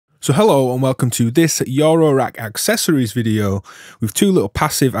So hello and welcome to this Eurorack accessories video with two little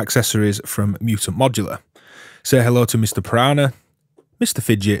passive accessories from Mutant Modular. Say hello to Mr. Piranha, Mr.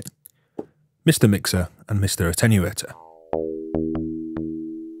 Fidget, Mr. Mixer and Mr. Attenuator.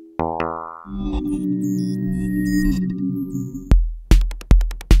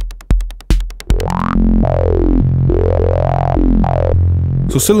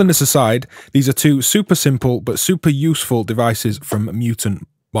 So silliness aside, these are two super simple but super useful devices from Mutant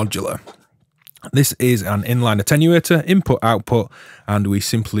Modular. This is an inline attenuator, input-output, and we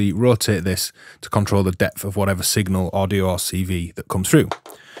simply rotate this to control the depth of whatever signal, audio or CV that comes through.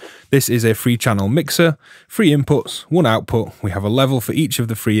 This is a 3-channel mixer, 3 inputs, 1 output. We have a level for each of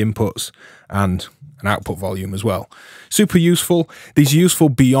the 3 inputs and an output volume as well. Super useful. These are useful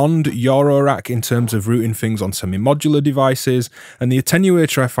beyond Eurorack in terms of routing things on semi-modular devices, and the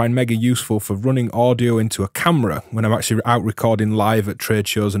attenuator I find mega useful for running audio into a camera when I'm actually out recording live at trade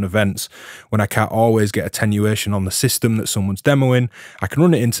shows and events. When I can't always get attenuation on the system that someone's demoing, I can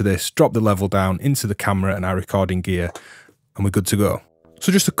run it into this, drop the level down into the camera and our recording gear, and we're good to go.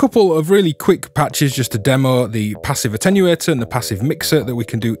 So just a couple of really quick patches just to demo the passive attenuator and the passive mixer that we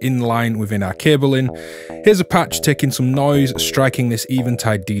can do inline within our cabling. Here's a patch taking some noise, striking this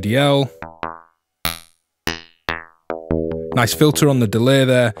Eventide DDL. Nice filter on the delay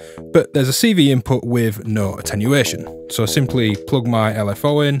there, but there's a CV input with no attenuation. So I simply plug my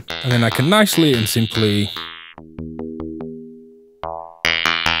LFO in, and then I can nicely and simply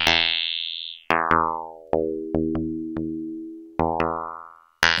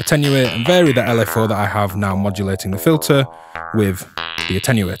attenuate and vary the LFO that I have now modulating the filter with the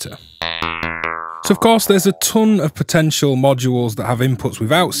attenuator. So of course there's a ton of potential modules that have inputs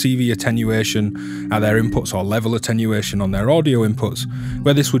without CV attenuation at their inputs or level attenuation on their audio inputs,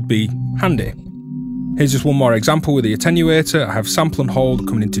 where this would be handy. Here's just one more example with the attenuator. I have sample and hold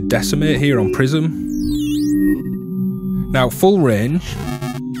coming into decimate here on Prism. Now full range.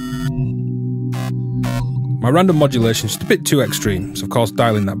 My random modulation is just a bit too extreme, so of course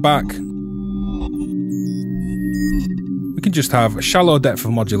dialing that back. We can just have a shallow depth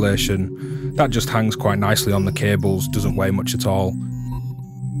of modulation. That just hangs quite nicely on the cables, doesn't weigh much at all.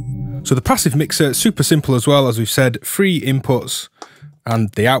 So the passive mixer, super simple as well, as we've said, 3 inputs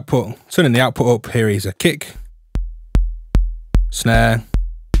and the output. Turning the output up, here is a kick, snare,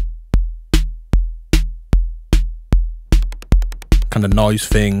 kind of noise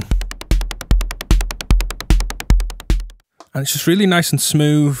thing. And it's just really nice and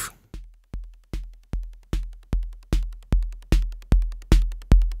smooth.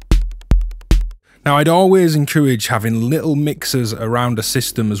 Now I'd always encourage having little mixers around a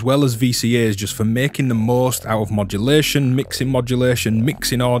system as well as VCAs just for making the most out of modulation, mixing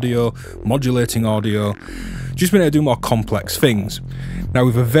audio, modulating audio, just being able to do more complex things. Now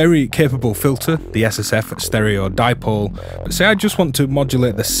with a very capable filter, the SSF stereo dipole, but say I just want to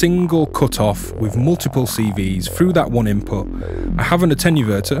modulate the single cutoff with multiple CVs through that one input. I have an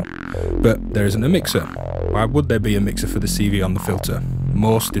attenuator, but there isn't a mixer. Why would there be a mixer for the CV on the filter?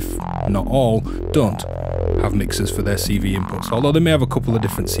 Most, if not all, don't have mixers for their CV inputs, although they may have a couple of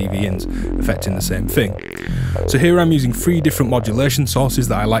different CV ins affecting the same thing. So here I'm using 3 different modulation sources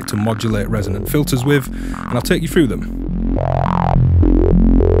that I like to modulate resonant filters with, and I'll take you through them.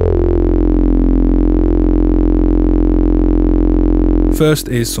 First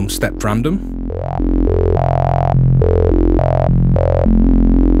is some step random.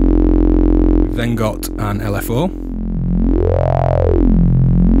 We've then got an LFO.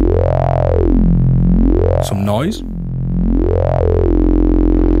 Some noise.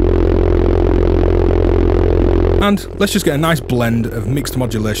 And let's just get a nice blend of mixed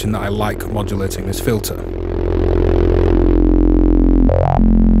modulation that I like modulating this filter.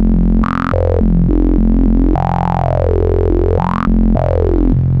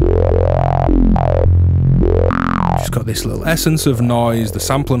 Just got this little essence of noise. The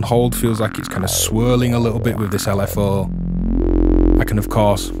sample and hold feels like it's kind of swirling a little bit with this LFO. I can of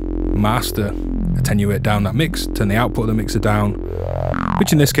course master, attenuate down that mix, turn the output of the mixer down,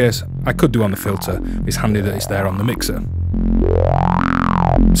 which in this case I could do on the filter. It's handy that it's there on the mixer.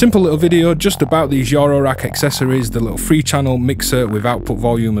 Simple little video just about these Eurorack accessories, the little 3-channel mixer with output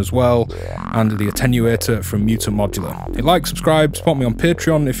volume as well, and the attenuator from Mutant Modular. Hit like, subscribe, support me on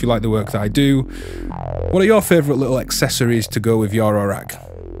Patreon if you like the work that I do. What are your favourite little accessories to go with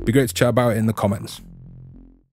Eurorack? Be great to chat about it in the comments.